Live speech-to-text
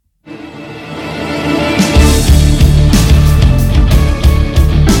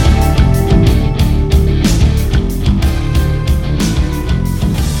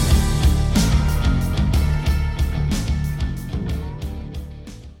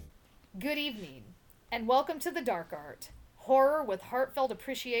Good evening, and welcome to The Dark Art, horror with heartfelt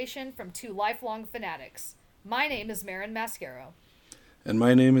appreciation from two lifelong fanatics. My name is Maran Mascaro. And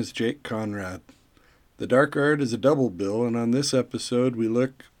my name is Jake Conrad. The Dark Art is a double bill, and on this episode we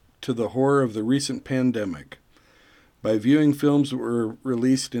look to the horror of the recent pandemic by viewing films that were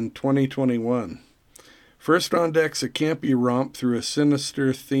released in 2021. First on deck's a campy romp through a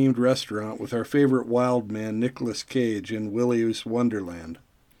sinister-themed restaurant with our favorite wild man, Nicolas Cage, in Willy's Wonderland.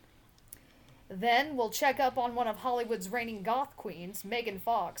 Then we'll check up on one of Hollywood's reigning goth queens, Megan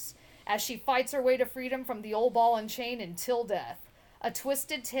Fox, as she fights her way to freedom from the old ball and chain until death. A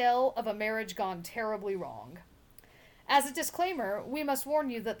twisted tale of a marriage gone terribly wrong. As a disclaimer, we must warn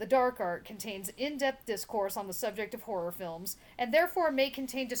you that The Dark Art contains in-depth discourse on the subject of horror films, and therefore may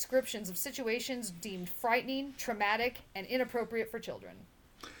contain descriptions of situations deemed frightening, traumatic, and inappropriate for children.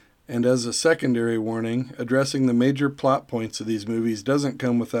 And as a secondary warning, addressing the major plot points of these movies doesn't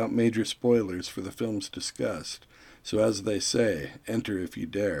come without major spoilers for the films discussed. So as they say, enter if you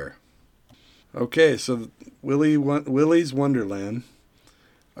dare. Okay, so Willy's Wonderland.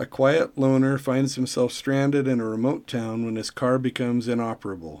 A quiet loner finds himself stranded in a remote town when his car becomes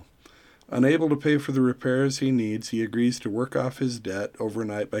inoperable. Unable to pay for the repairs he needs, he agrees to work off his debt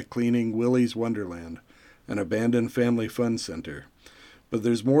overnight by cleaning Willy's Wonderland, an abandoned family fun center. But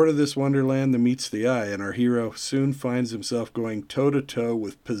there's more to this wonderland than meets the eye, and our hero soon finds himself going toe-to-toe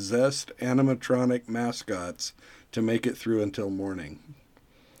with possessed animatronic mascots to make it through until morning.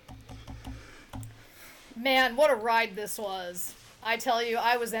 Man, what a ride this was. I tell you,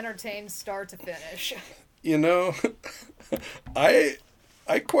 I was entertained start to finish. You know, I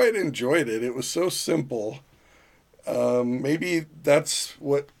quite enjoyed it. It was so simple. Maybe that's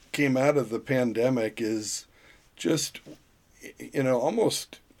what came out of the pandemic is just,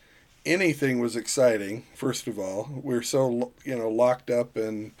 almost anything was exciting, first of all. We're so, locked up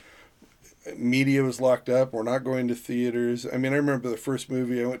and media was locked up. We're not going to theaters. I mean, I remember the first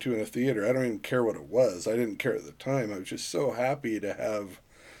movie I went to in a theater. I don't even care what it was. I didn't care at the time. I was just so happy to have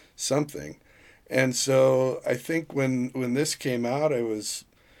something. And so I think when this came out, I was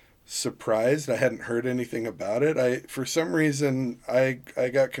surprised. I hadn't heard anything about it. For some reason, I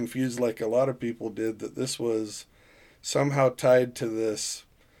got confused like a lot of people did that this was somehow tied to this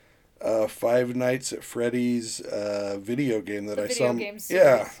Five Nights at Freddy's video game that The I video saw. game series.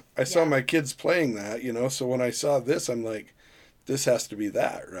 Yeah, I saw Yeah. my kids playing that, So when I saw this, I'm like, this has to be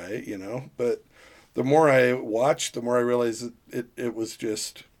that, right? But the more I watched, the more I realized that it was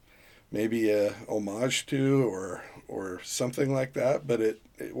just maybe a homage to or something like that, but it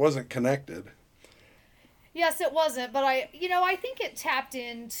wasn't connected. Yes, it wasn't, but I think it tapped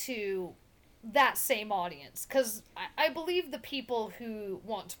into that same audience, because I believe the people who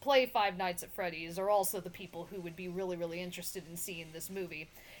want to play Five Nights at Freddy's are also the people who would be really, really interested in seeing this movie.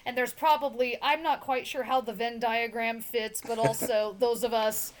 And there's probably, I'm not quite sure how the Venn diagram fits, but also those of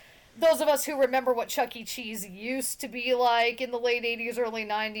us who remember what Chuck E. Cheese used to be like in the late 80s, early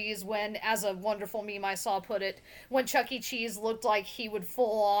 90s, when, as a wonderful meme I saw put it, when Chuck E. Cheese looked like he would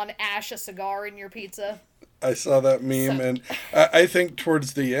full on ash a cigar in your pizza. I saw that meme, and I think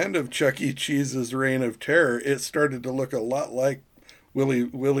towards the end of Chuck E. Cheese's reign of terror, it started to look a lot like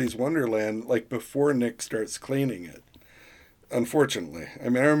Willy's Wonderland, like before Nick starts cleaning it. Unfortunately, I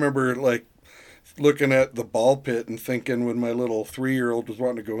mean, I remember like looking at the ball pit and thinking when my little 3-year-old was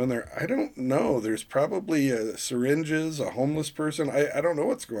wanting to go in there, I don't know. There's probably syringes, a homeless person. I don't know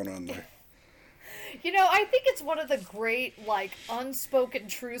what's going on there. I think it's one of the great, unspoken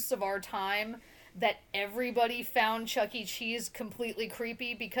truths of our time that everybody found Chuck E. Cheese completely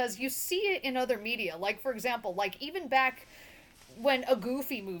creepy, because you see it in other media. Like, for example, even back when a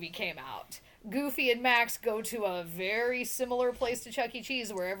Goofy movie came out, Goofy and Max go to a very similar place to Chuck E.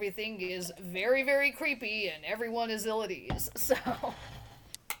 Cheese where everything is very, very creepy and everyone is ill at ease. So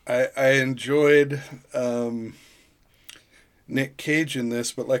I enjoyed Nick Cage in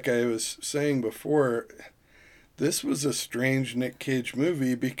this, but like I was saying before, this was a strange Nick Cage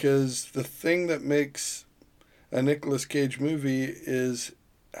movie, because the thing that makes a Nicolas Cage movie is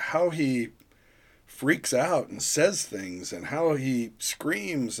how he freaks out and says things and how he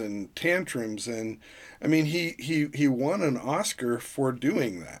screams and tantrums. And I mean, he won an Oscar for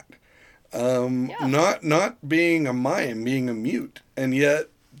doing that. yeah. Not being a mime, being a mute. And yet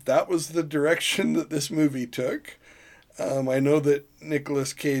that was the direction that this movie took. I know that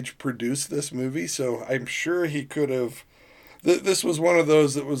Nicolas Cage produced this movie, so I'm sure he could have. This was one of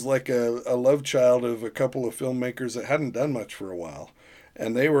those that was like a love child of a couple of filmmakers that hadn't done much for a while,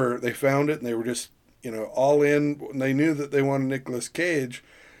 and they found it and they were just all in. When they knew that they wanted Nicolas Cage,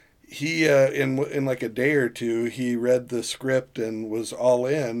 he in like a day or two he read the script and was all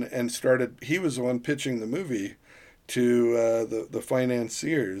in and started. He was the one pitching the movie to the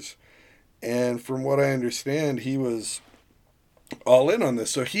financiers, and from what I understand, he was all in on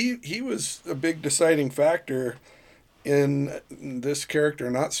this. So he was a big deciding factor in this character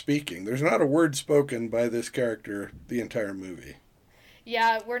not speaking. There's not a word spoken by this character the entire movie.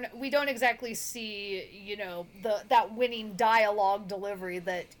 Yeah, we don't exactly see, that winning dialogue delivery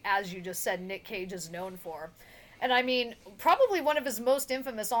that, as you just said, Nick Cage is known for. And I mean, probably one of his most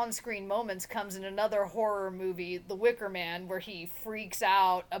infamous on-screen moments comes in another horror movie, The Wicker Man, where he freaks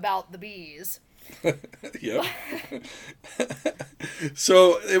out about the bees. Yep.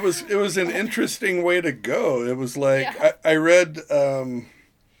 So it was an interesting way to go. It was like Yeah. I read a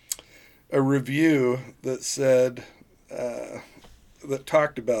review that said that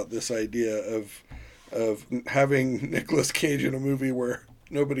talked about this idea of having Nicolas Cage in a movie where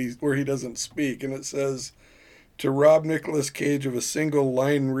he doesn't speak, and it says to rob Nicolas Cage of a single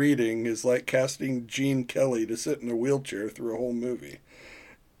line reading is like casting Gene Kelly to sit in a wheelchair through a whole movie.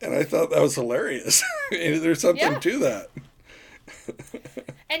 And I thought that was hilarious. There's something Yeah. to that.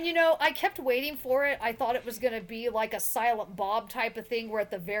 And I kept waiting for it. I thought it was going to be like a Silent Bob type of thing where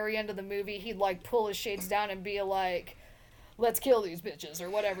at the very end of the movie he'd like pull his shades down and be like, let's kill these bitches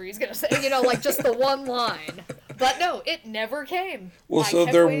or whatever he's going to say, like just the one line. But no, it never came. Well, I so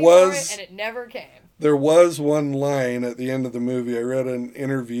kept there waiting for it was and it never came. there was one line at the end of the movie. I read an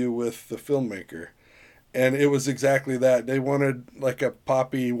interview with the filmmaker, and it was exactly that. They wanted like a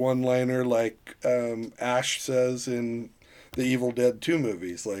poppy one-liner, like Ash says in the Evil Dead 2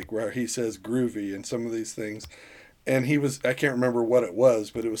 movies, like where he says groovy and some of these things. And I can't remember what it was,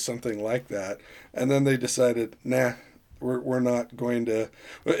 but it was something like that. And then they decided, nah, we're not going to.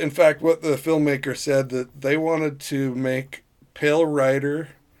 In fact, what the filmmaker said, that they wanted to make Pale Rider,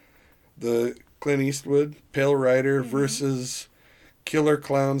 the Clint Eastwood Pale Rider versus Killer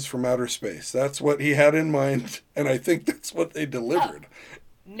Clowns from Outer Space. That's what he had in mind, and I think that's what they delivered.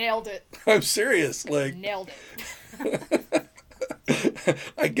 Nailed it. I'm serious. Like, Nailed it.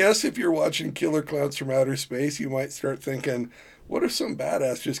 I guess if you're watching Killer Clowns from Outer Space, you might start thinking, what if some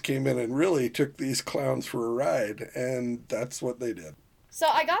badass just came in and really took these clowns for a ride? And that's what they did. So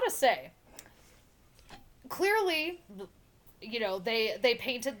I gotta say, clearly, they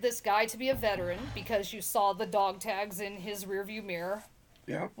painted this guy to be a veteran because you saw the dog tags in his rearview mirror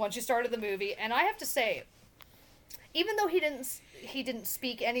Yeah. once you started the movie. And I have to say, even though he didn't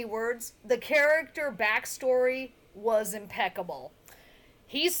speak any words, the character backstory was impeccable.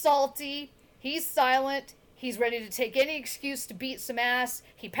 He's salty, he's silent, he's ready to take any excuse to beat some ass,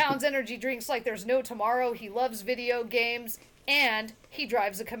 he pounds energy drinks like there's no tomorrow, he loves video games, and he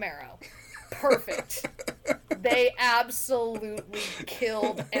drives a Camaro. Perfect. They absolutely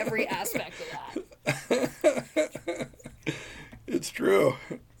killed every aspect of that. It's true.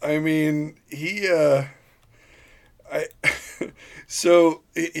 I mean, I, so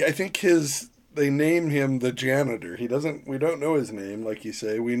I think they name him the janitor. We don't know his name, like you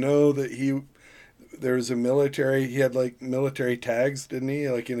say. We know that he had like military tags, didn't he?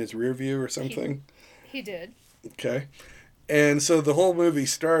 Like in his rear view or something. He did. Okay. And so the whole movie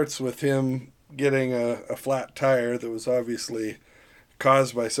starts with him getting a flat tire that was obviously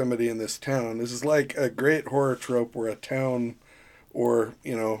caused by somebody in this town. This is like a great horror trope where a town or,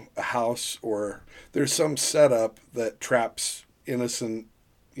 a house or there's some setup that traps innocent,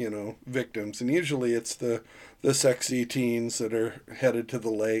 victims. And usually it's the sexy teens that are headed to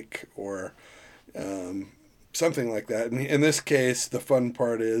the lake or something like that. And in this case, the fun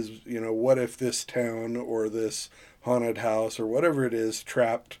part is, what if this town or this haunted house or whatever it is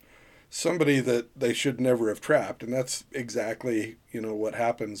trapped somebody that they should never have trapped, and that's exactly what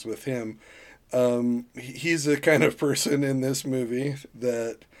happens with him. He's the kind of person in this movie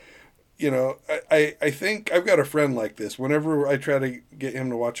that I think I've got a friend like this. Whenever I try to get him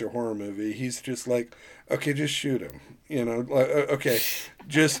to watch a horror movie, he's just like, okay, just shoot him. Okay,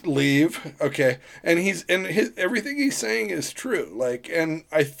 just leave. Okay, and everything he's saying is true. Like, and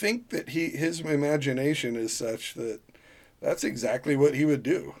I think that his imagination is such that that's exactly what he would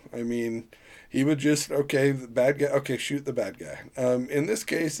do. I mean, he would just, okay, the bad guy, okay, shoot the bad guy. In this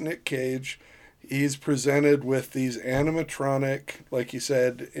case, Nick Cage, he's presented with these animatronic, like you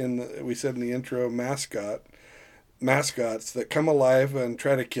said we said in the intro, mascots that come alive and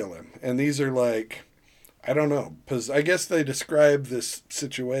try to kill him. And these are like, I don't know, because I guess they describe this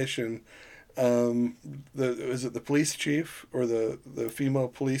situation. Is it the police chief or the female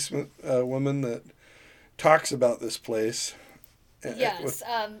policeman woman that talks about this place? Yes,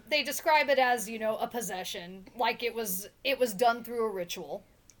 they describe it as a possession, like it was done through a ritual.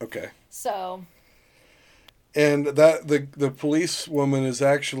 Okay. So. And that the police woman is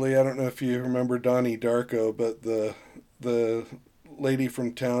actually, I don't know if you remember Donnie Darko, but the lady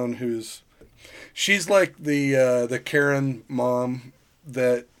from town she's like the Karen mom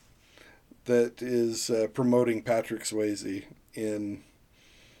that is promoting Patrick Swayze in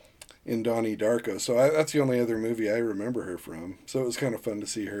Donnie Darko. So that's the only other movie I remember her from. So it was kind of fun to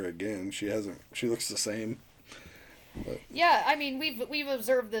see her again. She looks the same. But. Yeah, I mean, we've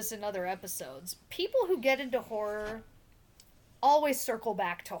observed this in other episodes. People who get into horror always circle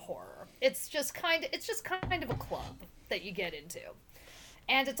back to horror. It's just kind of a club that you get into.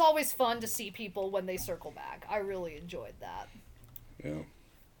 And it's always fun to see people when they circle back. I really enjoyed that. Yeah.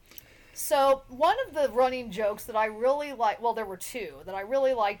 So, one of the running jokes that I really like, well, there were two that I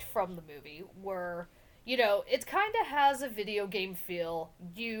really liked from the movie were, it kind of has a video game feel.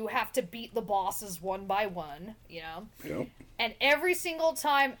 You have to beat the bosses one by one, Yep. And every single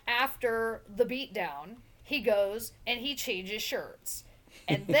time after the beatdown, he goes and he changes shirts.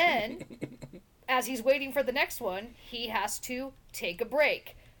 And then, as he's waiting for the next one, he has to take a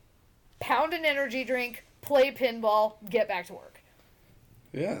break, pound an energy drink, play pinball, get back to work.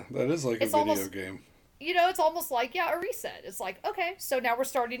 Yeah, that is like a video game. It's almost like, a reset. It's like, okay, so now we're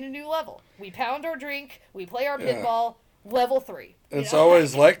starting a new level. We pound our drink, we play our pinball, level 3. It's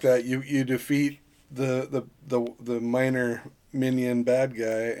always like that. You defeat the minor minion bad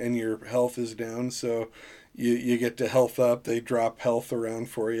guy, and your health is down, so you get to health up. They drop health around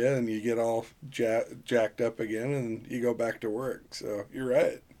for you, and you get all jacked up again, and you go back to work. So you're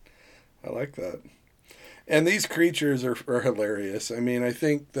right. I like that. And these creatures are hilarious. I mean, I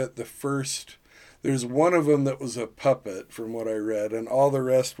think that there's one of them that was a puppet from what I read, and all the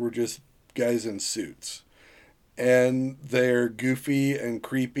rest were just guys in suits. And they're goofy and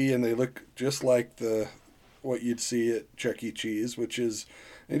creepy, and they look just like what you'd see at Chuck E. Cheese,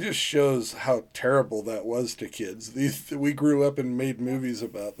 it just shows how terrible that was to kids. We grew up and made movies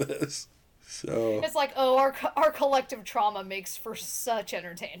about this. So it's like, our collective trauma makes for such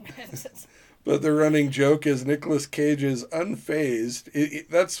entertainment. But the running joke is Nicolas Cage is unfazed.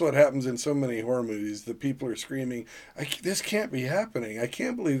 That's what happens in so many horror movies. The people are screaming, this can't be happening. I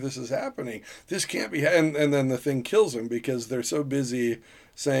can't believe this is happening. This can't be. And then the thing kills them because they're so busy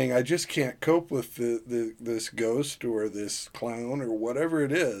saying, I just can't cope with this ghost or this clown or whatever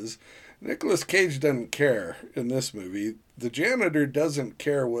it is. Nicolas Cage doesn't care in this movie. The janitor doesn't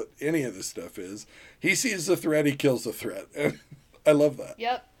care what any of this stuff is. He sees the threat, he kills the threat. And I love that.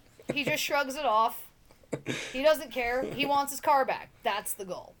 Yep. He just shrugs it off. He doesn't care. He wants his car back. That's the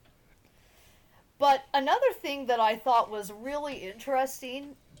goal. But another thing that I thought was really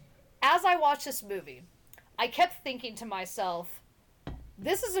interesting, as I watched this movie, I kept thinking to myself,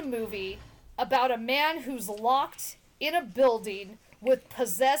 this is a movie about a man who's locked in a building with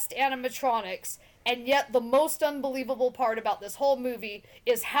possessed animatronics, and yet the most unbelievable part about this whole movie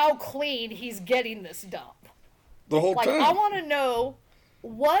is how clean he's getting this dump. The whole time. I want to know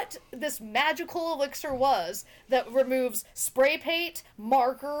what this magical elixir was that removes spray paint,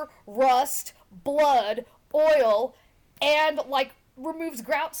 marker, rust, blood, oil, and removes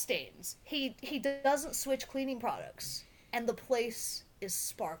grout stains. He doesn't switch cleaning products, and the place is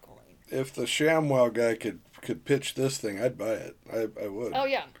sparkling. If the ShamWow guy could pitch this thing, I'd buy it. I would. Oh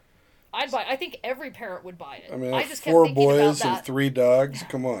yeah, I'd buy it. I think every parent would buy it. I mean, I just kept 4 thinking about boys that. and 3 dogs.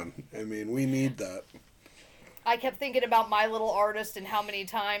 Come on. I mean, we need that. I kept thinking about My Little Artist and how many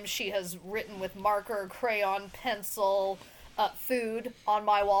times she has written with marker, crayon, pencil, food on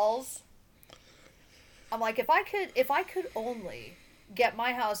my walls. I'm like, if I could only get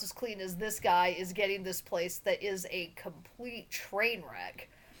my house as clean as this guy is getting this place that is a complete train wreck,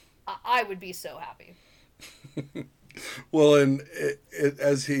 I would be so happy. Well, and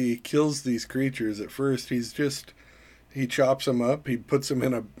as he kills these creatures, at first he chops them up, he puts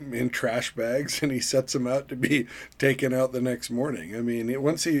them in trash bags, and he sets them out to be taken out the next morning. I mean,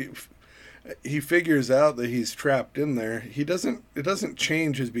 once he figures out that he's trapped in there, it doesn't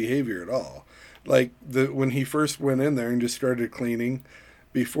change his behavior at all. Like when he first went in there and just started cleaning,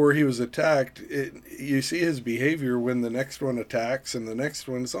 before he was attacked, you see his behavior when the next one attacks, and the next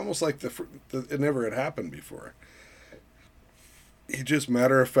one, it's almost like it never had happened before. He just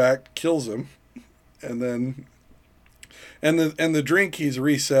matter of fact kills him, and then. And the drink he's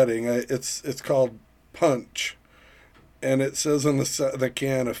resetting, it's called Punch, and it says on the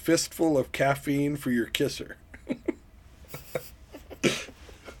can, a fistful of caffeine for your kisser,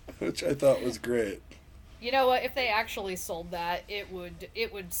 which I thought was great. You know what? If they actually sold that, it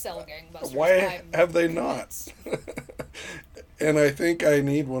would sell gangbusters. Why have they not? And I think I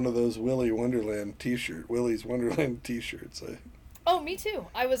need one of those Willy's Wonderland T-shirts. Oh, me too.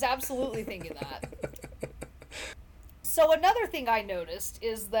 I was absolutely thinking that. So another thing I noticed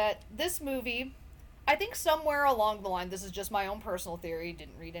is that this movie, I think somewhere along the line, this is just my own personal theory,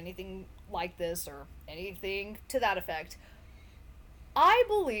 didn't read anything like this or anything to that effect. I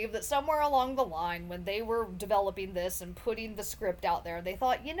believe that somewhere along the line, when they were developing this and putting the script out there, they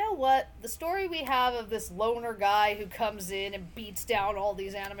thought, you know what? The story we have of this loner guy who comes in and beats down all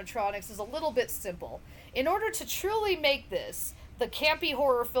these animatronics is a little bit simple. In order to truly make this the campy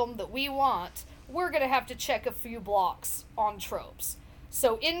horror film that we want, we're going to have to check a few blocks on tropes.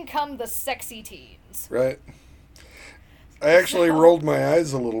 So in come the sexy teens. Right. I actually So, rolled my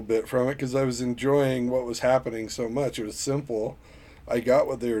eyes a little bit from it because I was enjoying what was happening so much. It was simple. I got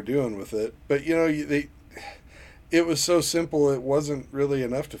what they were doing with it, but it was so simple. It wasn't really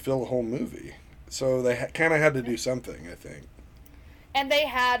enough to fill a whole movie. So they kind of had to do something, I think. and they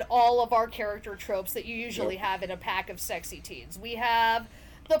had all of our character tropes that you usually Yep. have in a pack of sexy teens. We have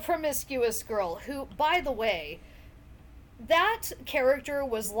the promiscuous girl, who, by the way, that character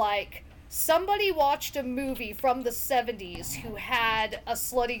was like somebody watched a movie from the 70s who had a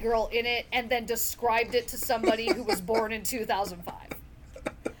slutty girl in it and then described it to somebody who was born in 2005.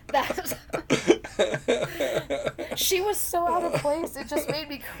 That she was so out of place, it just made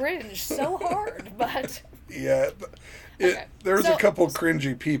me cringe so hard. But Yeah, okay, there's a so couple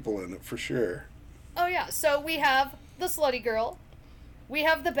cringy people in it for sure. oh yeah, so we have the slutty girl, we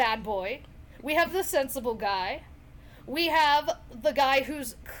have the bad boy, we have the sensible guy, we have the guy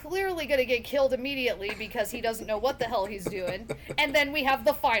who's clearly gonna get killed immediately because he doesn't know what the hell he's doing, and then we have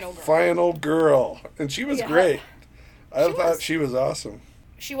the final girl. Final girl, and she was Yeah. great. I She thought was. she was awesome.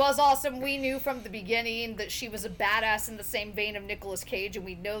 She was awesome. We knew from the beginning that she was a badass in the same vein of Nicolas Cage, and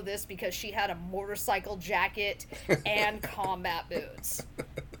we know this because she had a motorcycle jacket and combat boots.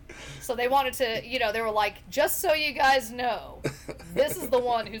 So they wanted to, they were like, just so you guys know, this is the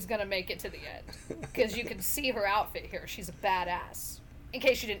one who's going to make it to the end. Because you can see her outfit here. She's a badass. In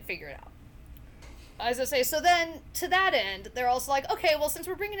case you didn't figure it out. As I say, so then, to that end, they're also like, okay, well, since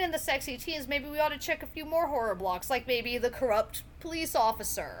we're bringing in the sexy teens, maybe we ought to check a few more horror blocks, like maybe the corrupt police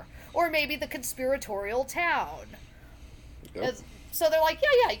officer, or maybe the conspiratorial town. Yep. So they're like,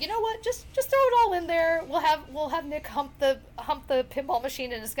 yeah, you know what? Just throw it all in there. We'll have Nick hump the pinball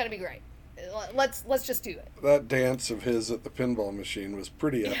machine, and it's gonna be great. Let's just do it. That dance of his at the pinball machine was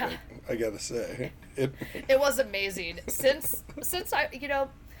pretty epic, Yeah. I gotta say. It It was amazing. Since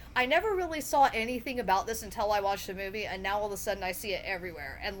I never really saw anything about this until I watched the movie, and now all of a sudden I see it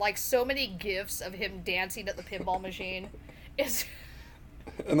everywhere. And like so many gifs of him dancing at the pinball machine is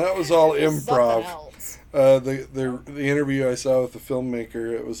and that was all something improv. else. The interview I saw with the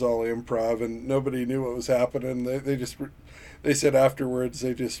filmmaker, it was all improv, and nobody knew what was happening. They said afterwards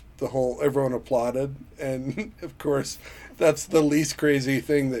everyone applauded, and of course that's the least crazy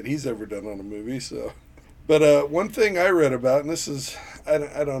thing that he's ever done on a movie. So, but one thing I read about, and this is I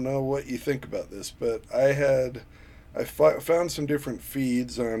don't know what you think about this, but I found some different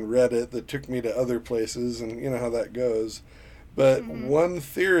feeds on Reddit that took me to other places, and you know how that goes. But one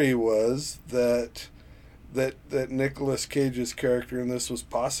theory was that Nicolas Cage's character in this was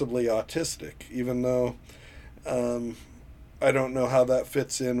possibly autistic, even though I don't know how that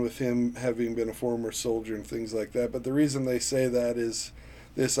fits in with him having been a former soldier and things like that. But the reason they say that is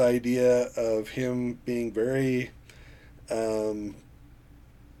this idea of him being very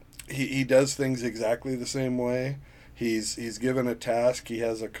he does things exactly the same way. He's given a task, he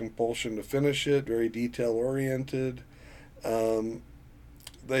has a compulsion to finish it, very detail oriented.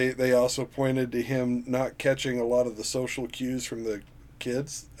 They also pointed to him not catching a lot of the social cues from the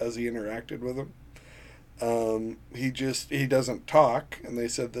kids as he interacted with them. He doesn't talk, and they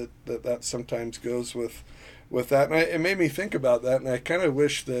said that sometimes goes with that. And it made me think about that, and I kind of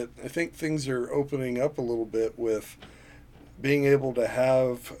wish that I think things are opening up a little bit with being able to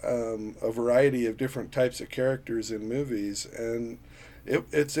have a variety of different types of characters in movies, and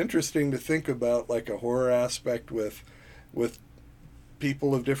it's interesting to think about like a horror aspect with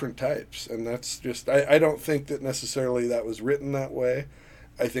people of different types. And that's just I don't think that necessarily that was written that way.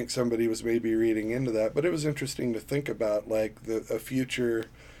 I think somebody was maybe reading into that, but it was interesting to think about like a future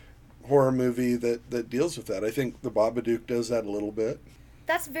horror movie that deals with that. I think The Babadook does that a little bit.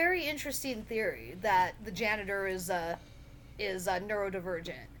 That's very interesting theory that the janitor is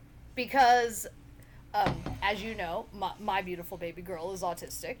neurodivergent because, as you know, my beautiful baby girl is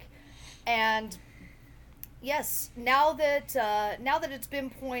autistic, and yes, now that it's been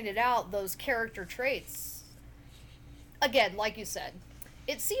pointed out, those character traits, again, like you said,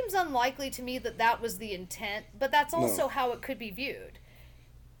 it seems unlikely to me that was the intent, but that's also No. how it could be viewed.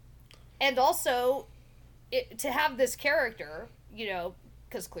 And also, to have this character you know,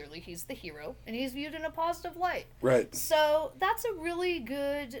 because clearly he's the hero and he's viewed in a positive light. Right. So that's a really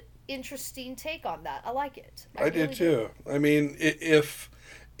good, interesting take on that. I like it. I really did too. do. I mean, if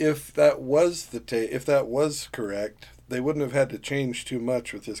that was if that was correct, they wouldn't have had to change too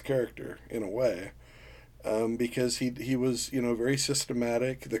much with his character in a way, because he was, you know, very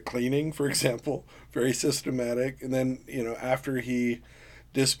systematic. The cleaning, for example, very systematic, and then, you know, after he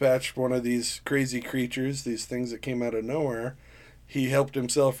dispatched one of these crazy creatures, these things that came out of nowhere, he helped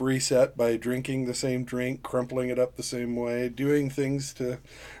himself reset by drinking the same drink, crumpling it up the same way, doing things to,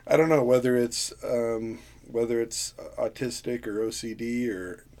 I don't know whether it's autistic or OCD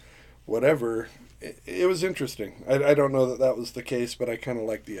or whatever. It was interesting. I don't know that that was the case, but I kind of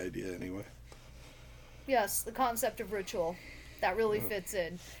like the idea anyway. Yes, the concept of ritual. That really fits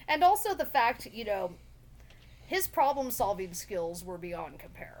in. And also the fact, you know, his problem solving skills were beyond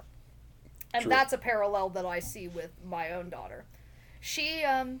compare. And True. that's a parallel that I see with my own daughter. She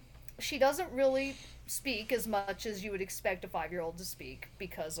doesn't really speak as much as you would expect a 5-year-old to speak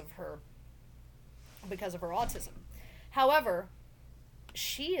because of her autism. However,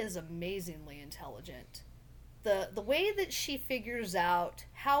 she is amazingly intelligent. The way that she figures out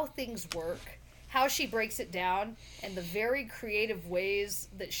how things work, how she breaks it down, and the very creative ways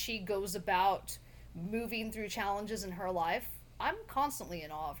that she goes about moving through challenges in her life, I'm constantly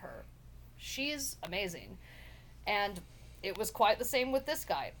in awe of her. She's amazing. And it was quite the same with this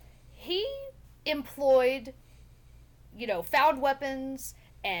guy. He employed, you know, found weapons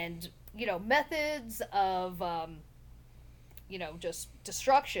and, you know, methods of, you know, just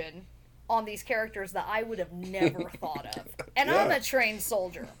destruction on these characters that I would have never thought of. And Yeah. I'm a trained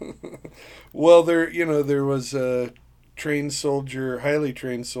soldier. Well, there was a trained soldier, highly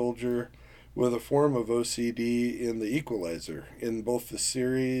trained soldier, with a form of OCD in the Equalizer, in both the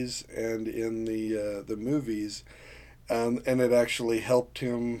series and in the movies, and it actually helped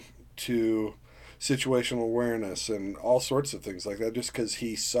him to situational awareness and all sorts of things like that, just because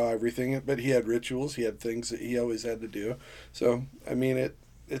he saw everything. But he had rituals, he had things that he always had to do. So I mean,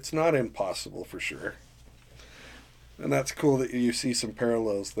 it's not impossible for sure. And that's cool that you see some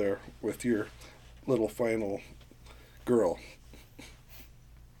parallels there with your little final girl.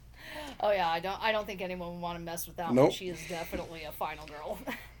 Oh yeah, I don't think anyone would want to mess with that Nope. one. She is definitely a final girl.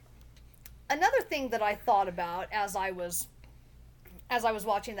 Another thing that I thought about as I was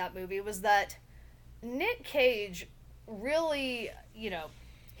watching that movie was that Nick Cage really, you know,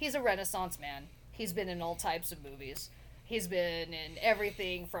 he's a Renaissance man. He's been in all types of movies. He's been in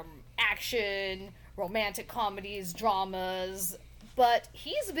everything from action, romantic comedies, dramas, but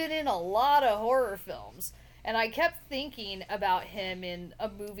he's been in a lot of horror films. And I kept thinking about him in a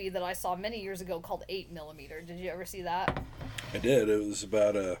movie that I saw many years ago called 8mm. Did you ever see that? I did. It was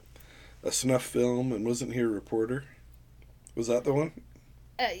about a snuff film, and wasn't he a reporter? Was that the one?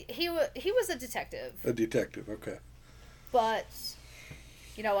 He was a detective. A detective, okay. But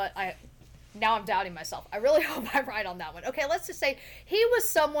you know what? Now I'm doubting myself. I really hope I'm right on that one. Okay, let's just say he was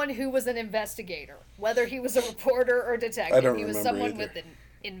someone who was an investigator, whether he was a reporter or detective. I don't He was remember someone either. with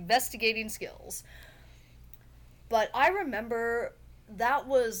investigating skills. But I remember that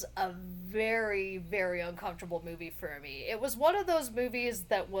was a very, very uncomfortable movie for me. It was one of those movies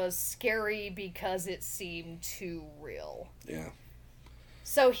that was scary because it seemed too real. Yeah.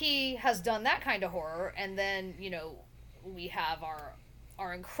 So he has done that kind of horror, and then, you know, we have our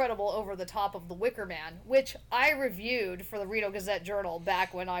incredible Over the Top of The Wicker Man, which I reviewed for the Reno Gazette-Journal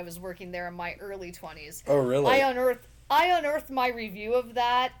back when I was working there in my early 20s. Oh, really? I unearthed my review of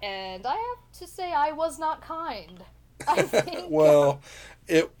that, and I have to say I was not kind. I think. Well,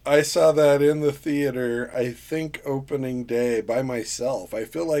 I saw that in the theater, I think opening day by myself. I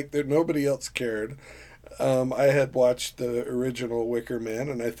feel like nobody else cared. I had watched the original Wicker Man,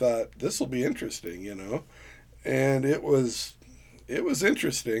 and I thought this will be interesting, you know. And it was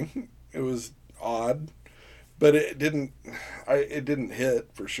interesting. It was odd, but it didn't hit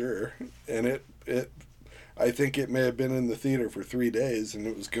for sure. And it I think it may have been in the theater for 3 days and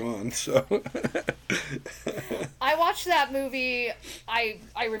it was gone. So I watched that movie. I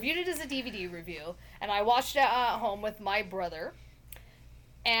reviewed it as a DVD review, and I watched it at home with my brother.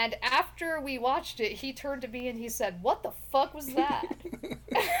 And after we watched it, he turned to me and he said, "What the fuck was that?"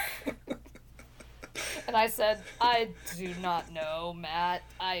 And I said, "I do not know, Matt.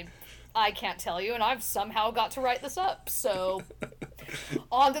 I can't tell you, and I've somehow got to write this up. So,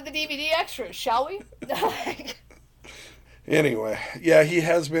 on to the DVD extras, shall we?" Anyway, yeah, he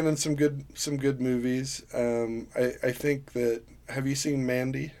has been in some good movies. I think that, have you seen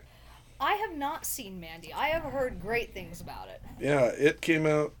Mandy? I have not seen Mandy. I have heard great things about it. Yeah, it came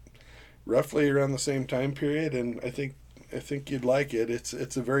out roughly around the same time period, and I think I think you'd like it. It's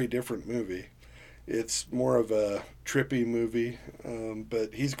a very different movie. It's more of a trippy movie,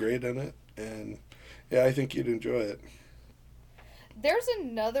 but he's great in it, and yeah, I think you'd enjoy it. There's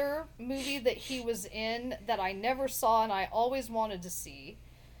another movie that he was in that I never saw and I always wanted to see,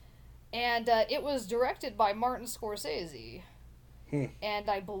 and it was directed by Martin Scorsese, Hmm. and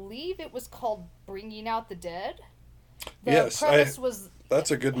I believe it was called Bringing Out the Dead. The Yes, I. premise was.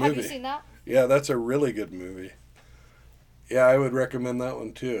 That's a good Have you movie. seen that? Yeah, that's a really good movie. Yeah, I would recommend that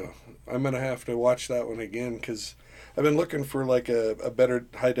one too. I'm gonna have to watch that one again because I've been looking for like a better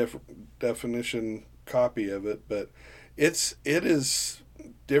definition copy of it, but it is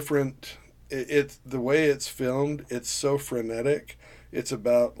different. It the way it's filmed, it's so frenetic. It's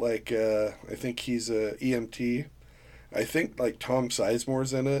about like I think he's a EMT. I think like Tom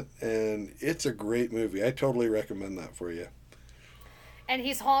Sizemore's in it, and it's a great movie. I totally recommend that for you. And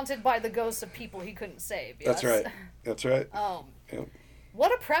he's haunted by the ghosts of people he couldn't save. That's Yes. right. That's right. Um, Yep.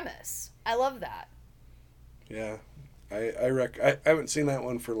 what a premise! I love that. Yeah. I haven't seen that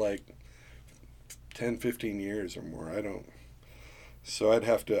one for like 10, 15 years or more. I don't. So I'd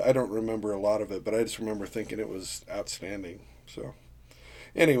have to. I don't remember a lot of it, but I just remember thinking it was outstanding. So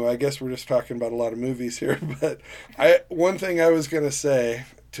anyway, I guess we're just talking about a lot of movies here. But one thing I was gonna say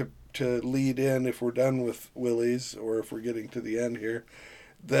to lead in, if we're done with Willie's or if we're getting to the end here,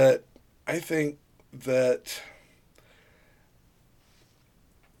 that I think that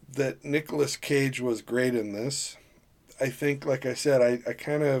Nicolas Cage was great in this. I think, like I said, I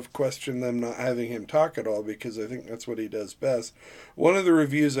kind of question them not having him talk at all because I think that's what he does best. One of the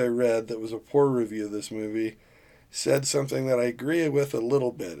reviews I read that was a poor review of this movie said something that I agree with a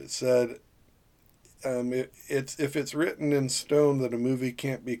little bit. It said, it's if it's written in stone that a movie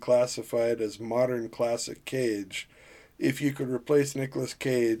can't be classified as modern classic Cage, if you could replace Nicolas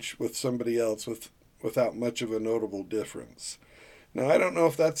Cage with somebody else without much of a notable difference. Now I don't know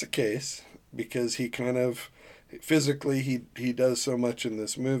if that's the case because he kind of physically he does so much in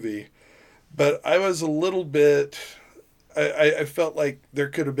this movie, but I was a little bit. I felt like there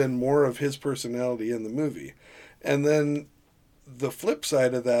could have been more of his personality in the movie, and then the flip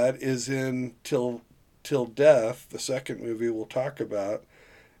side of that is in Till Death, the second movie we'll talk about,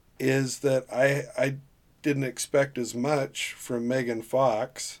 is that I didn't expect as much from Megan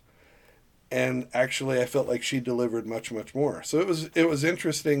Fox, and actually I felt like she delivered much more. So it was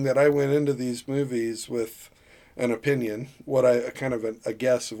interesting that I went into these movies with an opinion, what I kind of a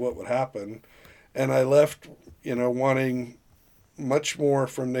guess of what would happen, and I left wanting much more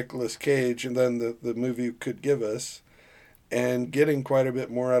from Nicolas Cage and then the movie could give us, and getting quite a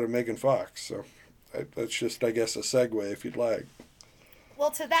bit more out of Megan Fox. So that's just, I guess, a segue if you'd like.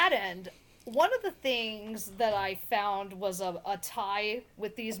 Well, to that end, one of the things that I found was a tie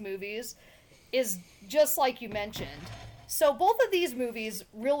with these movies is just like you mentioned. So both of these movies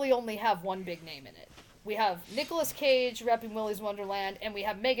really only have one big name in it. We have Nicolas Cage repping Willy's Wonderland, and we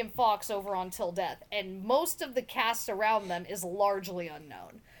have Megan Fox over on Till Death, and most of the cast around them is largely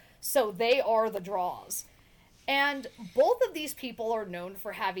unknown. So they are the draws. And both of these people are known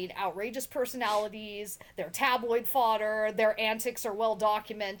for having outrageous personalities, their tabloid fodder, their antics are well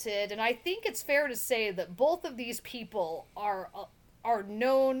documented, and I think it's fair to say that both of these people are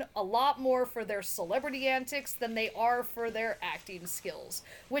known a lot more for their celebrity antics than they are for their acting skills,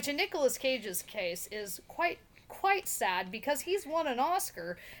 which in Nicolas Cage's case is quite sad because he's won an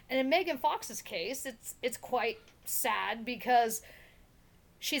Oscar, and in Megan Fox's case it's quite sad because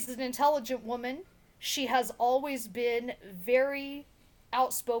she's an intelligent woman. She has always been very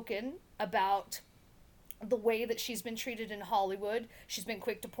outspoken about the way that she's been treated in Hollywood. She's been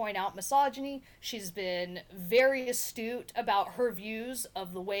quick to point out misogyny. She's been very astute about her views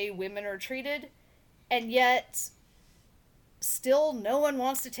of the way women are treated. And yet, still, no one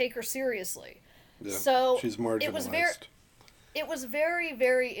wants to take her seriously. Yeah, So she's it was very, marginalized. it was very,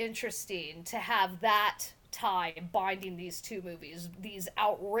 very interesting to have that tie binding these two movies, these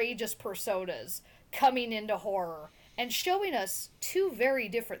outrageous personas coming into horror and showing us two very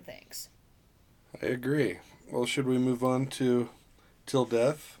different things. I agree. Well, should we move on to Till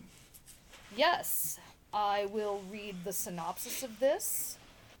Death? Yes, I will read the synopsis of this.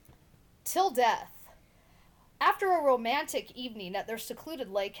 Till Death. After a romantic evening at their secluded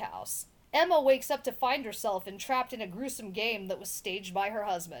lake house, Emma wakes up to find herself entrapped in a gruesome game that was staged by her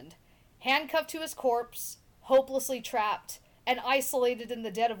husband. Handcuffed to his corpse, hopelessly trapped, and isolated in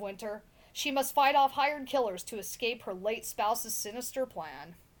the dead of winter, she must fight off hired killers to escape her late spouse's sinister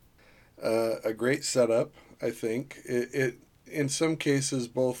plan. A great setup, I think. It in some cases,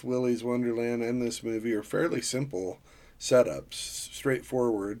 both Willy's Wonderland and this movie are fairly simple setups,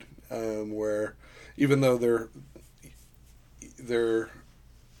 straightforward. Where even though they're they're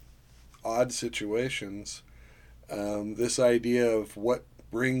odd situations, this idea of what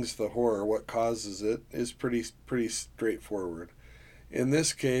brings the horror, what causes it, is pretty straightforward. In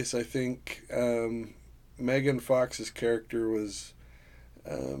this case, I think Megan Fox's character was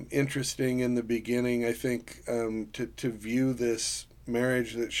interesting in the beginning. I think to view this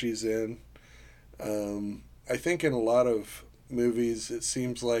marriage that she's in, I think in a lot of movies it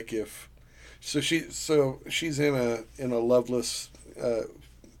seems like if she's in a loveless,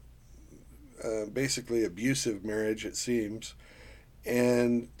 basically abusive marriage, it seems,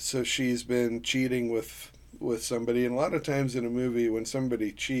 and so she's been cheating with somebody. And a lot of times in a movie, when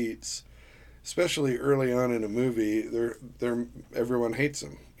somebody cheats, especially early on in a movie, they're everyone hates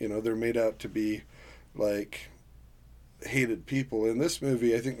them. You know, they're made out to be like hated people. In this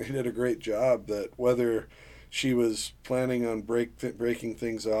movie, I think they did a great job that whether she was planning on breaking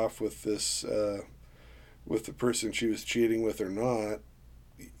things off with this with the person she was cheating with or not,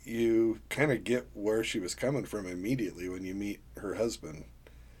 you kind of get where she was coming from immediately when you meet her husband.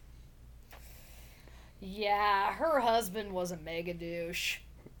 Yeah, her husband was a mega douche.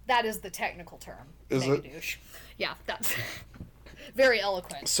 That is the technical term. Is mega it? Douche. Yeah, that's very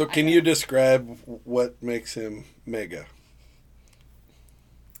eloquent. So can you describe what makes him mega?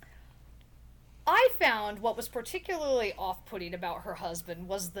 I found what was particularly off-putting about her husband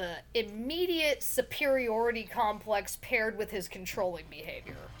was the immediate superiority complex paired with his controlling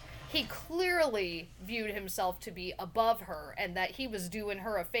behavior. He clearly viewed himself to be above her and that he was doing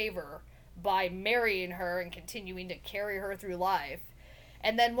her a favor by marrying her and continuing to carry her through life.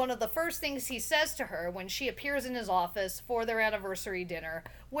 And then one of the first things he says to her when she appears in his office for their anniversary dinner,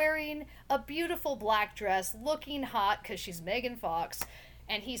 wearing a beautiful black dress, looking hot because she's Megan Fox,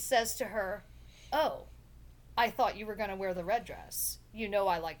 and he says to her, "Oh, I thought you were going to wear the red dress. You know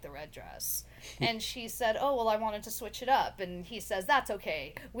I like the red dress." And she said, "Oh, well, I wanted to switch it up." And he says, "That's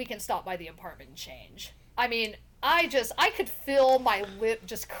okay. We can stop by the apartment and change." I mean, I could feel my lip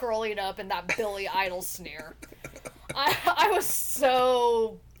just curling up in that Billy Idol sneer. I was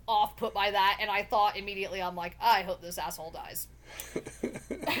so off put by that, and I thought immediately, I'm like, I hope this asshole dies.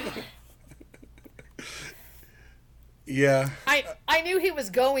 Yeah. I knew he was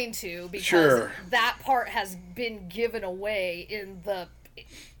going to, because sure. that part has been given away in the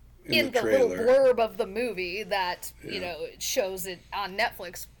little trailer. blurb of the movie that, you know, it shows it on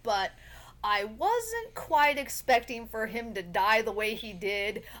Netflix, but I wasn't quite expecting for him to die the way he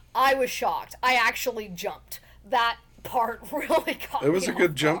did. I was shocked. I actually jumped. That part really got me. It was a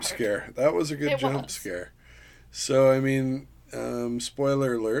good jump guard. scare. That was a good jump scare. So, I mean,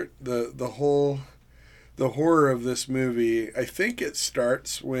 spoiler alert, the horror of this movie, I think it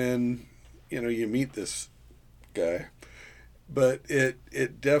starts when, you know, you meet this guy. But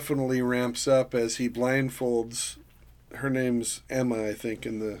it definitely ramps up as he blindfolds, her name's Emma, I think,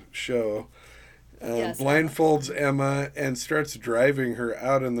 in the show. Yes, blindfolds Emma and starts driving her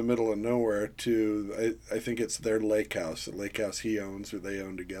out in the middle of nowhere to, I think it's their lake house, the lake house he owns or they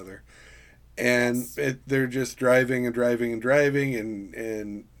own together. And they're just driving and driving and driving,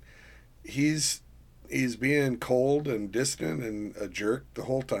 and he's being cold and distant and a jerk the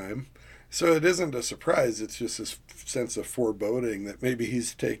whole time. So it isn't a surprise. It's just this sense of foreboding that maybe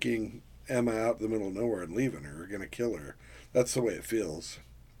he's taking Emma out in the middle of nowhere and leaving her, or going to kill her. That's the way it feels.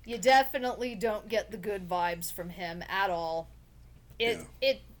 You definitely don't get the good vibes from him at all.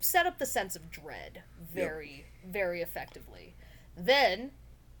 It set up the sense of dread very, very effectively. Then,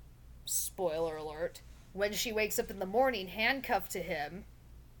 spoiler alert, when she wakes up in the morning handcuffed to him,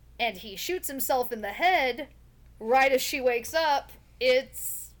 and he shoots himself in the head right as she wakes up, it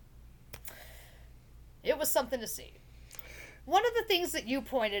was something to see. One of the things that you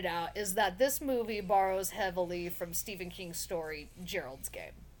pointed out is that this movie borrows heavily from Stephen King's story, Gerald's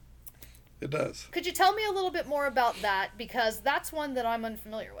Game. It does. Could you tell me a little bit more about that? Because that's one that I'm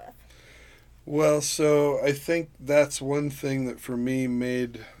unfamiliar with. Well, so I think that's one thing that for me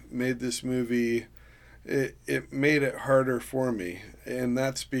made this movie, it made it harder for me. And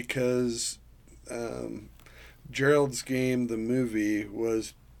that's because Gerald's Game, the movie,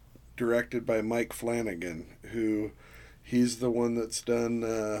 was directed by Mike Flanagan, who he's the one that's done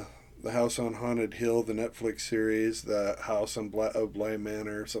The House on Haunted Hill, the Netflix series, The House on of Bly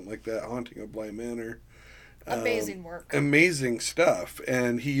Manor, something like that, Haunting of Bly Manor. Amazing work. Amazing stuff.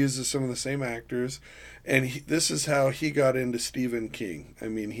 And he uses some of the same actors. And this is how he got into Stephen King. I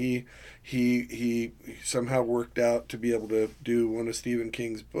mean, he somehow worked out to be able to do one of Stephen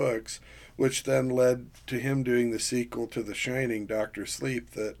King's books, which then led to him doing the sequel to The Shining, Dr.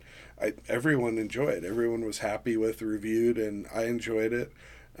 Sleep, that everyone enjoyed. Everyone was happy with, reviewed, and I enjoyed it.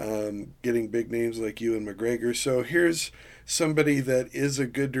 getting big names like Ewan McGregor. So here's somebody that is a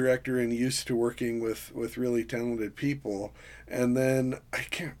good director and used to working with really talented people. And then I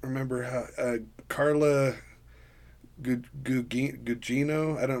can't remember how Carla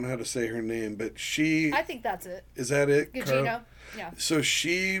Gugino. I don't know how to say her name, but she I think that's it. is that it? Gugino. Yeah. So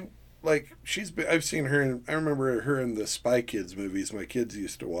she's been, I've seen her I remember her in the Spy Kids movies my kids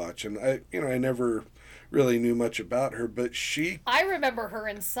used to watch, and I never really knew much about her, but I remember her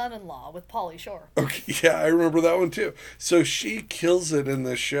in Son-in-Law with Pauly Shore. okay, yeah, I remember that one too. So she kills it in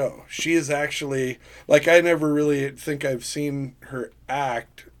this show. She is actually, like, I never really think I've seen her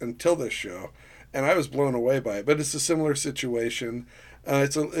act until this show, and I was blown away by it. But it's a similar situation.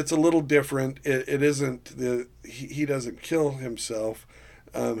 It's a little different. It isn't he doesn't kill himself.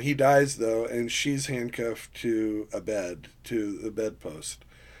 He dies though, and she's handcuffed to the bedpost,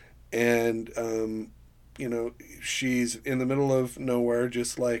 and she's in the middle of nowhere,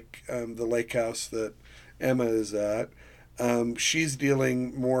 just like the lake house that Emma is at. She's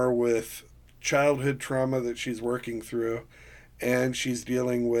dealing more with childhood trauma that she's working through, and she's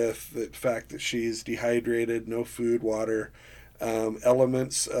dealing with the fact that she's dehydrated, no food, water,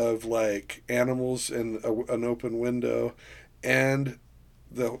 elements of like animals in an open window, and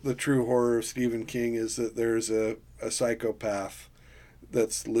the true horror of Stephen King is that there's a psychopath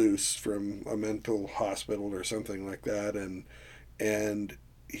that's loose from a mental hospital or something like that, and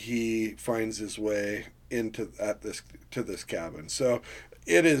he finds his way to this cabin. So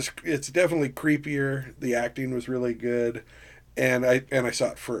it's definitely creepier. The acting was really good, and I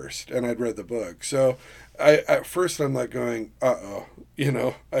saw it first, and I'd read the book. So at first I'm like going, uh-oh,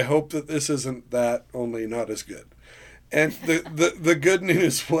 I hope that this isn't that, only not as good. And the good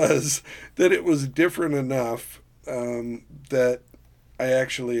news was that it was different enough that I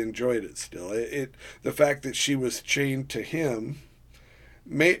actually enjoyed it still. The fact that she was chained to him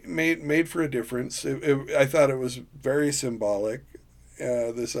made for a difference. I thought it was very symbolic.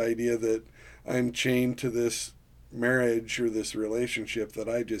 This idea that I'm chained to this marriage or this relationship that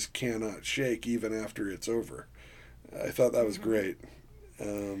I just cannot shake even after it's over. I thought that was great.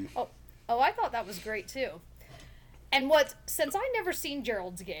 I thought that was great too. And since I never seen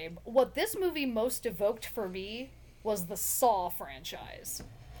Gerald's Game, what this movie most evoked for me was the Saw franchise.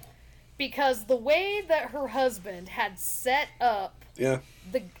 Because the way that her husband had set up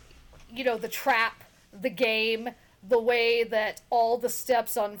the trap, the game, the way that all the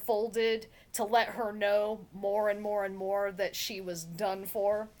steps unfolded to let her know more and more and more that she was done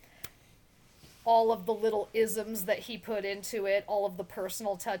for. All of the little isms that he put into it, all of the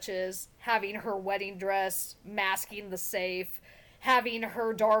personal touches, having her wedding dress, masking the safe, having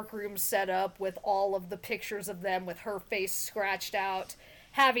her dark room set up with all of the pictures of them with her face scratched out,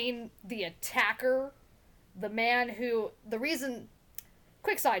 having the attacker, the man who,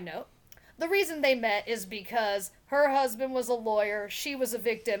 quick side note, the reason they met is because her husband was a lawyer, she was a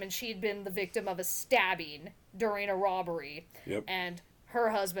victim, and she'd been the victim of a stabbing during a robbery. Yep. And her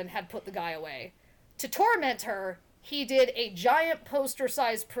husband had put the guy away. To torment her, he did a giant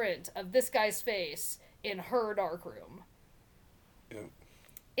poster-sized print of this guy's face in her dark room. Yep.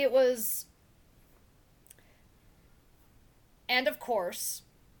 It was... And of course,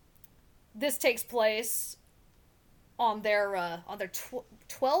 this takes place on their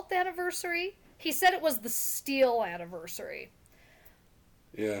 12th anniversary. He said it was the Steel anniversary.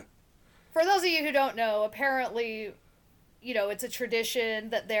 Yeah. For those of you who don't know, apparently, it's a tradition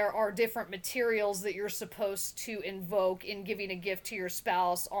that there are different materials that you're supposed to invoke in giving a gift to your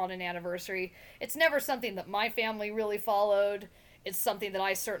spouse on an anniversary. It's never something that my family really followed. It's something that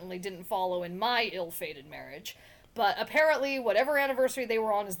I certainly didn't follow in my ill-fated marriage. But apparently, whatever anniversary they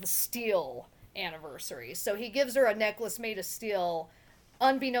were on is the Steel anniversary. So he gives her a necklace made of steel.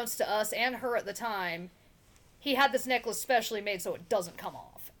 Unbeknownst to us and her at the time, he had this necklace specially made so it doesn't come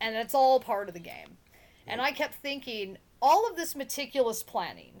off. And it's all part of the game. And I kept thinking, all of this meticulous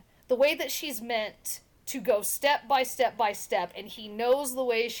planning, the way that she's meant to go step by step by step, and he knows the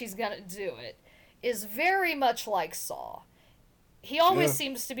way she's going to do it, is very much like Saw. He always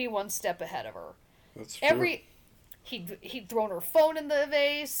seems to be one step ahead of her. That's true. He'd thrown her phone in the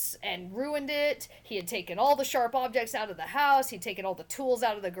vase and ruined it. He had taken all the sharp objects out of the house. He'd taken all the tools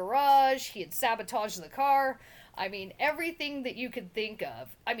out of the garage. He had sabotaged the car. I mean, everything that you could think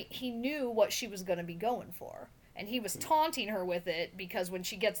of. I mean, he knew what she was going to be going for. And he was taunting her with it because when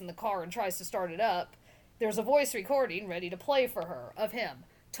she gets in the car and tries to start it up, there's a voice recording ready to play for her of him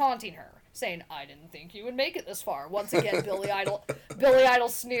taunting her, saying, "I didn't think you would make it this far." Once again, Billy Idol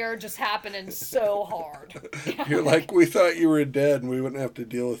sneer just happening so hard. You're like, we thought you were dead and we wouldn't have to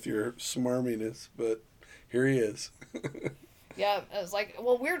deal with your smarminess, but here he is. Yeah, I was like,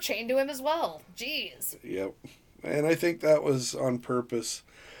 well, we're chained to him as well. Jeez. Yep. And I think that was on purpose.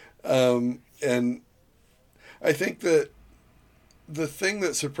 And I think that the thing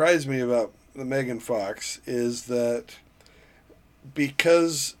that surprised me about the Megan Fox is that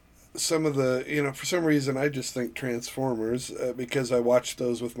because some of the, for some reason, I just think Transformers, because I watched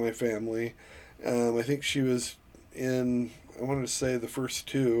those with my family. I think she was in, I wanted to say the first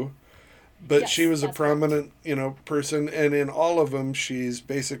two, but she Yes, was a that's correct. prominent, person, and in all of them, she's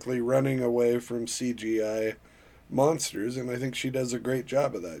basically running away from CGI monsters, and I think she does a great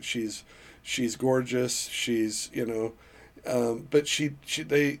job of that. She's gorgeous. She's, but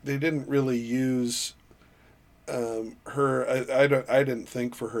they didn't really use her. I didn't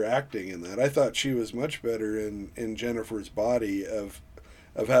think for her acting in that. I thought she was much better in Jennifer's Body of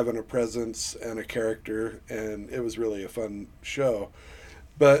having a presence and a character, and it was really a fun show.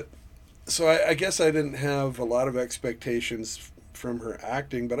 But so I guess I didn't have a lot of expectations from her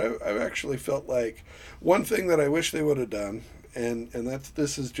acting, but I actually felt like one thing that I wish they would have done, and that's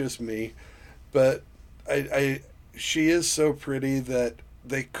this is just me, but I she is so pretty that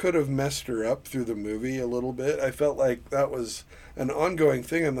they could have messed her up through the movie a little bit. I felt like that was an ongoing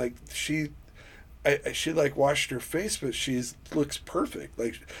thing. I'm like she like washed her face, but she's looks perfect.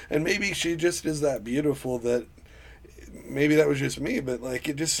 Like, and maybe she just is that beautiful that maybe that was just me, but like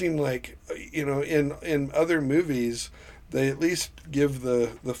it just seemed like in other movies they at least give the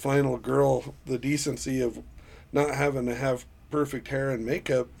final girl the decency of not having to have perfect hair and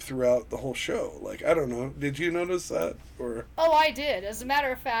makeup throughout the whole show. Like, I don't know, did you notice that? Or Oh, I did. As a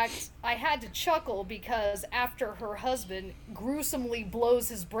matter of fact, I had to chuckle because after her husband gruesomely blows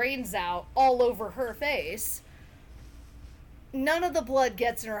his brains out all over her face, none of the blood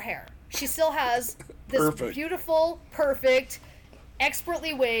gets in her hair. She still has this perfect. beautiful, perfect,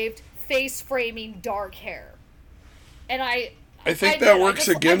 expertly waved, face framing dark hair. And I I think that did. works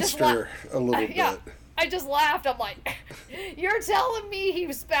I just against her a little yeah. bit. I just laughed. I'm like, you're telling me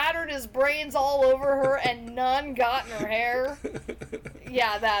he spattered his brains all over her and none got in her hair?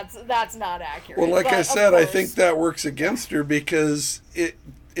 Yeah, that's not Well, accurate. like I But of said, I think course, that works against her because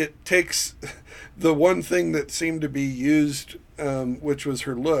it takes the one thing that seemed to be used, which was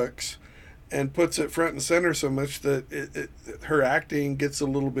her looks, and puts it front and center so much that her acting gets a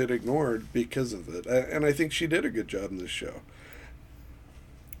little bit ignored because of it. And I think she did a good job in this show.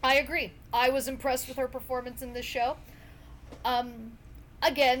 I agree. I was impressed with her performance in this show. Um,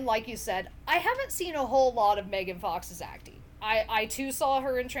 Again, like you said, I haven't seen a whole lot of Megan Fox's acting. I too saw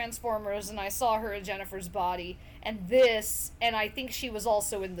her in Transformers and I saw her in Jennifer's Body and I think she was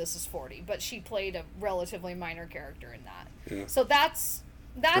also in This Is 40, but she played a relatively minor character in that. Yeah, So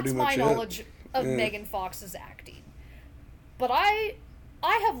pretty that's my much it. knowledge of Yeah. Megan Fox's acting. But I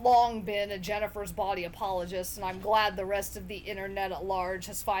have long been a Jennifer's Body apologist, and I'm glad the rest of the internet at large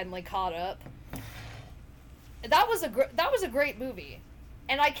has finally caught up. That was a great movie,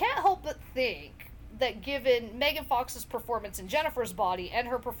 and I can't help but think that given Megan Fox's performance in Jennifer's Body and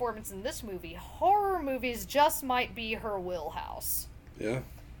her performance in this movie, horror movies just might be her wheelhouse. Yeah.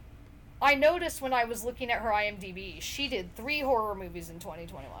 I noticed when I was looking at her IMDb, she did 3 horror movies in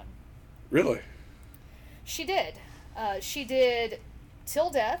 2021. Really? She did. She did Till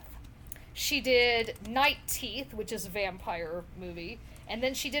Death. She did Night Teeth, which is a vampire movie. And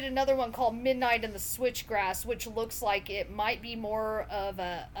then she did another one called Midnight in the Switchgrass, which looks like it might be more of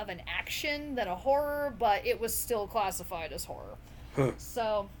an action than a horror, but it was still classified as horror. Huh.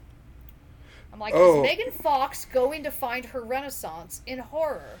 So I'm like, is Oh, Megan Fox going to find her renaissance in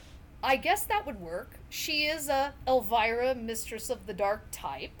horror? I guess that would work. She is a Elvira, Mistress of the Dark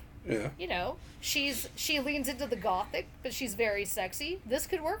type. yeah. You know, she leans into the gothic, but she's very sexy. This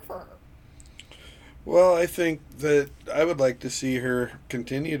could work for her. Well, I think that I would like to see her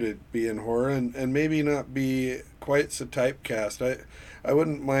continue to be in horror and maybe not be quite so typecast. I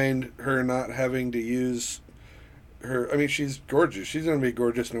wouldn't mind her not having to use her. I mean, she's gorgeous. She's going to be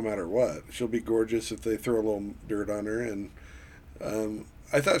gorgeous no matter what. She'll be gorgeous if they throw a little dirt on her. And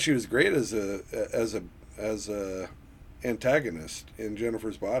I thought she was great as a antagonist in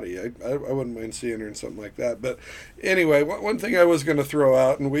Jennifer's Body. I wouldn't mind seeing her in something like that. But anyway, one thing I was going to throw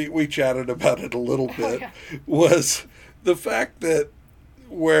out, and we chatted about it a little Oh bit, yeah. was the fact that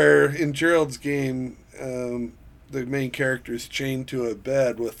where in Gerald's game, the main character is chained to a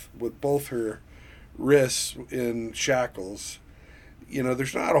bed with both her wrists in shackles.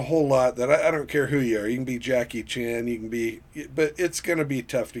 There's not a whole lot that I don't care who you are. You can be Jackie Chan, you can be, but it's going to be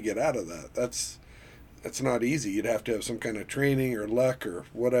tough to get out of that. That's not easy. You'd have to have some kind of training or luck or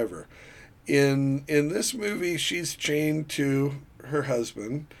whatever. In this movie, she's chained to her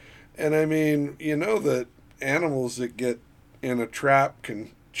husband, and I mean, that animals that get in a trap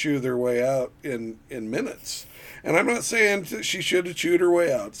can chew their way out in minutes. And I'm not saying that she should have chewed her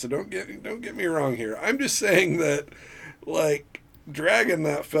way out, so don't get me wrong here. I'm just saying that, like, dragging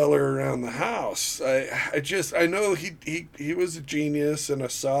that feller around the house, I know he was a genius and a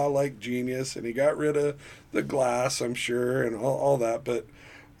saw-like genius, and he got rid of the glass, I'm sure, and all that, but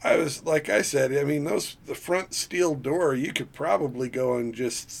I was, like I said, I mean, the front steel door, you could probably go and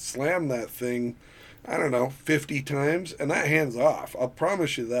just slam that thing, I don't know, 50 times, and that hand's off. I'll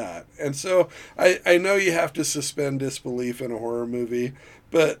promise you that. And so I know you have to suspend disbelief in a horror movie,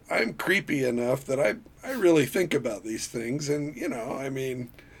 but I'm creepy enough that I really think about these things. And, I mean,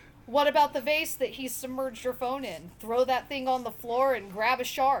 What about the vase that he submerged her phone in? Throw that thing on the floor and grab a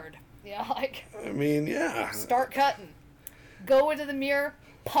shard. Yeah, like, I mean, yeah. start cutting. Go into the mirror,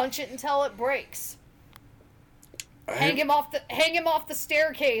 punch it until it breaks. Hang him off the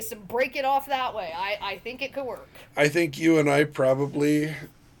staircase and break it off that way. I think it could work. I think you and I probably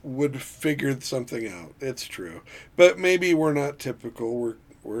would figure something out. It's true. But maybe we're not typical.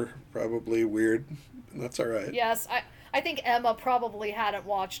 We're probably weird. And that's all right. Yes, I think Emma probably hadn't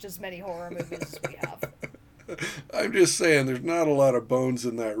watched as many horror movies as we have. I'm just saying there's not a lot of bones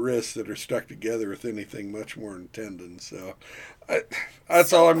in that wrist that are stuck together with anything much more than tendon. So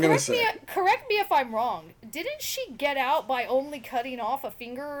that's all I'm going to say. Correct me if I'm wrong. Didn't she get out by only cutting off a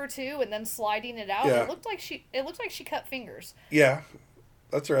finger or two and then sliding it out? Yeah. It looked like she cut fingers. Yeah,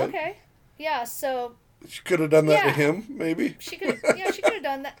 that's right. Okay. Yeah, so she could have done that to him, maybe. she could have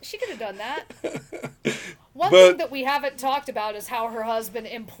done that. She could have done that. One thing that we haven't talked about is how her husband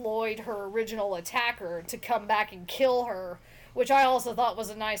employed her original attacker to come back and kill her, which I also thought was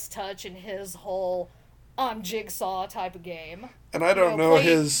a nice touch in his whole Jigsaw type of game. And I don't know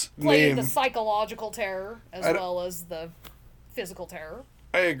his playing name. The psychological terror as well as the physical terror.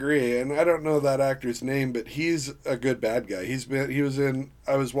 I agree, and I don't know that actor's name, but he's a good bad guy.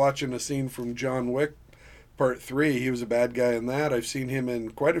 I was watching a scene from John Wick Part 3. He was a bad guy in that. I've seen him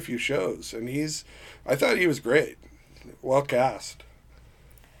in quite a few shows, and I thought he was great. Well cast.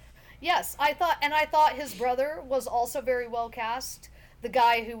 Yes, I thought his brother was also very well cast. The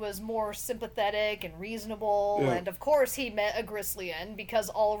guy who was more sympathetic and reasonable, and of course he met a grisly end, because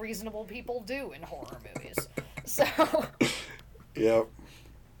all reasonable people do in horror movies. So. Yep.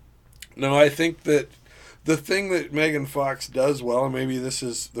 No, I think that the thing that Megan Fox does well, and maybe this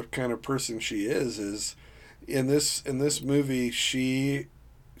is the kind of person she is in this movie she's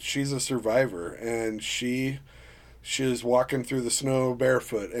a survivor, and she's walking through the snow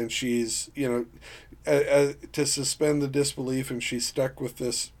barefoot, and she's to suspend the disbelief, and she's stuck with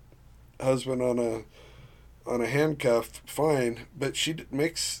this husband on a handcuff, fine, but she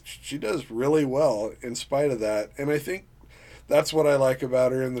does really well in spite of that, and I think that's what I like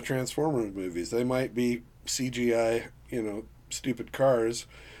about her in the Transformers movies. They might be CGI, stupid cars,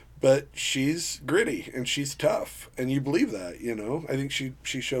 but she's gritty and she's tough, and you believe that, I think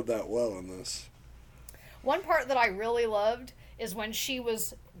she showed that well in this. One part that I really loved is when she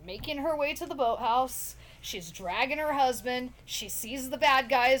was making her way to the boathouse. She's dragging her husband. She sees the bad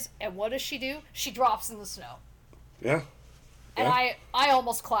guys, and what does she do? She drops in the snow. Yeah. And I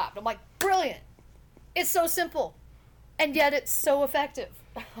almost clapped. I'm like, brilliant. It's so simple. And yet it's so effective.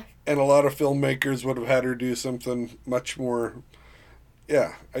 And a lot of filmmakers would have had her do something much more.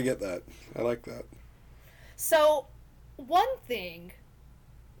 Yeah, I get that. I like that. So, one thing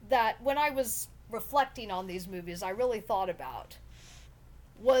that when I was reflecting on these movies, I really thought about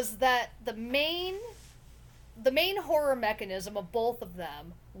was that the main horror mechanism of both of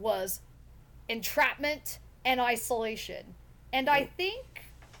them was entrapment and isolation. And I think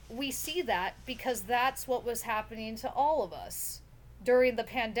we see that because that's what was happening to all of us during the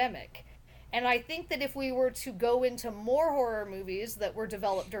pandemic. And I think that if we were to go into more horror movies that were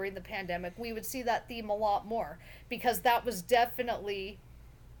developed during the pandemic, we would see that theme a lot more, because that was definitely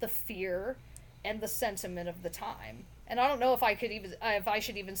the fear and the sentiment of the time. And I don't know if I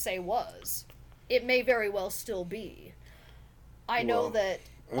should even say was. It may very well still be. I know that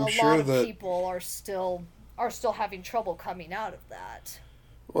a lot of people are still having trouble coming out of that.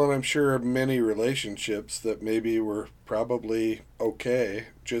 Well, I'm sure many relationships that maybe were probably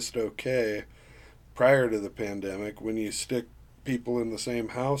just okay, prior to the pandemic, when you stick people in the same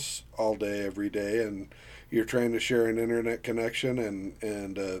house all day, every day, and you're trying to share an internet connection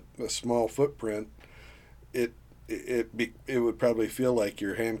and a small footprint, it would probably feel like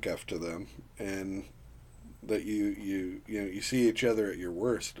you're handcuffed to them, and that you see each other at your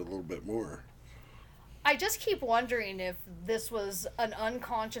worst a little bit more. I just keep wondering if this was an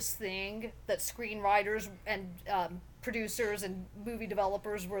unconscious thing that screenwriters and producers and movie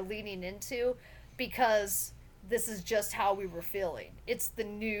developers were leaning into, because this is just how we were feeling. It's the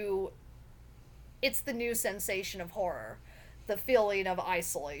new sensation of horror, the feeling of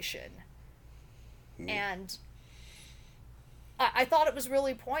isolation. And I thought it was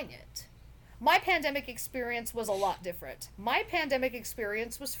really poignant. My pandemic experience was a lot different. My pandemic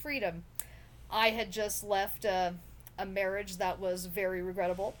experience was freedom. I had just left a marriage that was very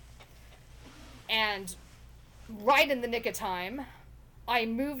regrettable. And right in the nick of time, I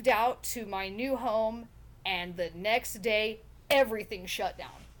moved out to my new home, and the next day, everything shut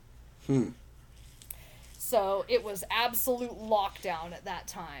down. So it was absolute lockdown at that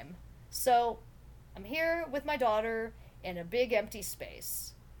time. So I'm here with my daughter in a big empty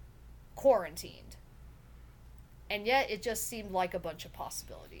space, quarantined. And yet it just seemed like a bunch of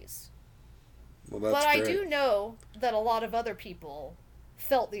possibilities. Well, that's But I great. do know that a lot of other people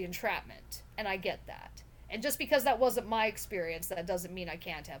felt the entrapment, and I get that. And just because that wasn't my experience, that doesn't mean I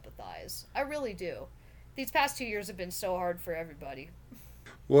can't empathize. I really do. These past 2 years have been so hard for everybody.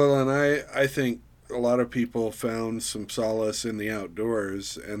 Well, and I think a lot of people found some solace in the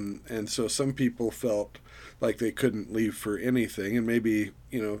outdoors, and so some people felt like they couldn't leave for anything, and maybe,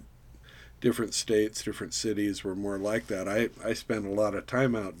 different states, different cities were more like that. I spent a lot of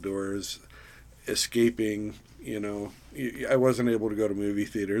time outdoors escaping. I wasn't able to go to movie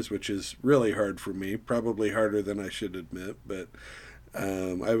theaters, which is really hard for me, probably harder than I should admit, but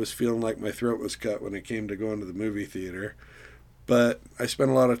I was feeling like my throat was cut when it came to going to the movie theater. But I spent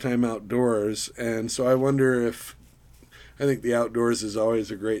a lot of time outdoors, and so I wonder if I think the outdoors is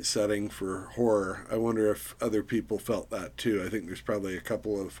always a great setting for horror. I wonder if other people felt that too. I think there's probably a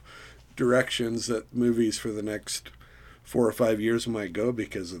couple of directions that movies for the next 4 or 5 years might go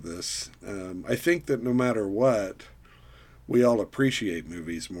because of this. I think that no matter what, we all appreciate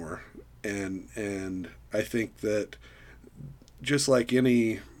movies more, and I think that just like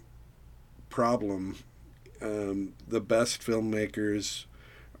any problem, the best filmmakers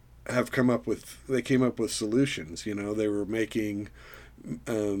came up with solutions. They were making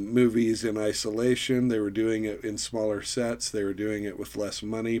movies in isolation. They were doing it in smaller sets. They were doing it with less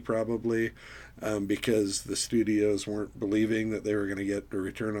money, probably, because the studios weren't believing that they were going to get a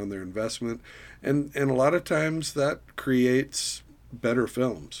return on their investment. And a lot of times that creates better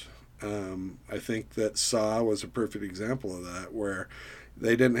films. I think that Saw was a perfect example of that, where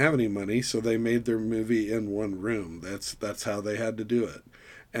they didn't have any money, so they made their movie in one room. That's how they had to do it.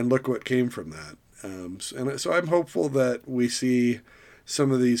 And look what came from that. And so I'm hopeful that we see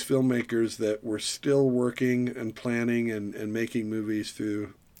some of these filmmakers that were still working and planning and making movies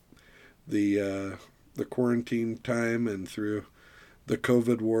through the quarantine time and through the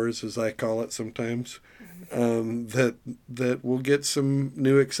COVID wars, as I call it sometimes, that we'll get some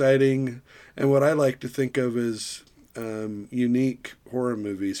new exciting and what I like to think of as unique horror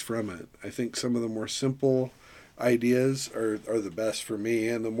movies from it. I think some of the more simple ideas are the best for me,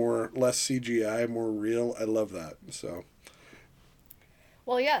 and the less CGI, more real, I love that. So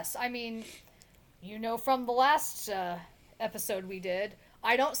Well, yes, I mean, from the last episode we did,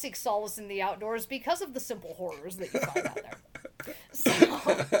 I don't seek solace in the outdoors because of the simple horrors that you find out there. So,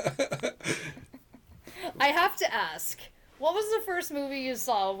 I have to ask, what was the first movie you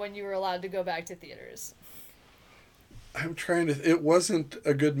saw when you were allowed to go back to theaters? I'm trying to. It wasn't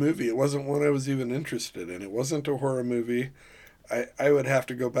a good movie. It wasn't one I was even interested in. It wasn't a horror movie. I would have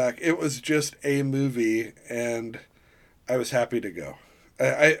to go back. It was just a movie, and I was happy to go.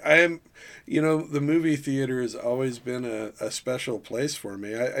 I am, the movie theater has always been a special place for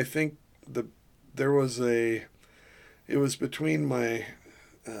me. I think there was it was between my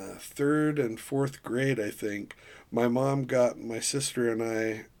third and fourth grade, I think. My mom got my sister and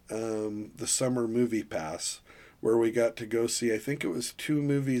I the summer movie pass, where we got to go see, I think it was 2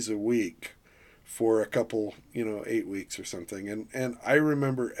 movies a week for a couple, 8 weeks or something. And I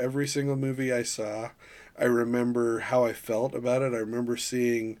remember every single movie I saw. I remember how I felt about it. I remember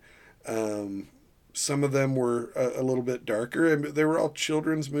seeing some of them were a little bit darker, and they were all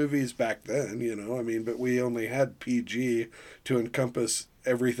children's movies back then, but we only had PG to encompass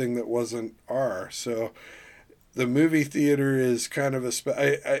everything that wasn't R. So the movie theater is kind of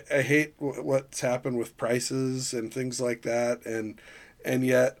I hate what's happened with prices and things like that, and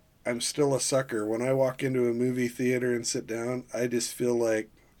yet I'm still a sucker. When I walk into a movie theater and sit down, I just feel like,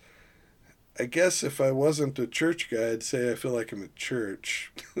 I guess if I wasn't a church guy, I'd say I feel like I'm at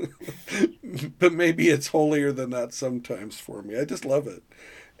church. But maybe it's holier than that sometimes for me. I just love it.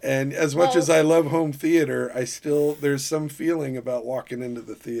 And as much as I love home theater, there's some feeling about walking into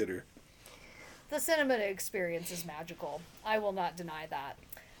the theater. The cinema experience is magical. I will not deny that.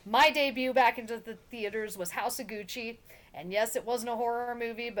 My debut back into the theaters was House of Gucci, And yes, it wasn't a horror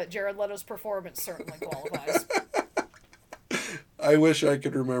movie, but Jared Leto's performance certainly qualifies. I wish I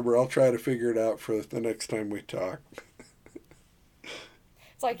could remember. I'll try to figure it out for the next time we talk.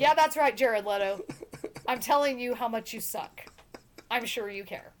 It's like, yeah, that's right, Jared Leto. I'm telling you how much you suck. I'm sure you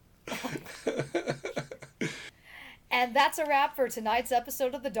care. And that's a wrap for tonight's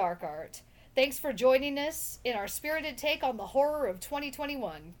episode of The Dark Art. Thanks for joining us in our spirited take on the horror of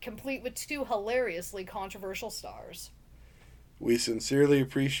 2021, complete with two hilariously controversial stars. We sincerely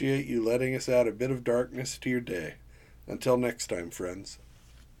appreciate you letting us add a bit of darkness to your day. Until next time, friends.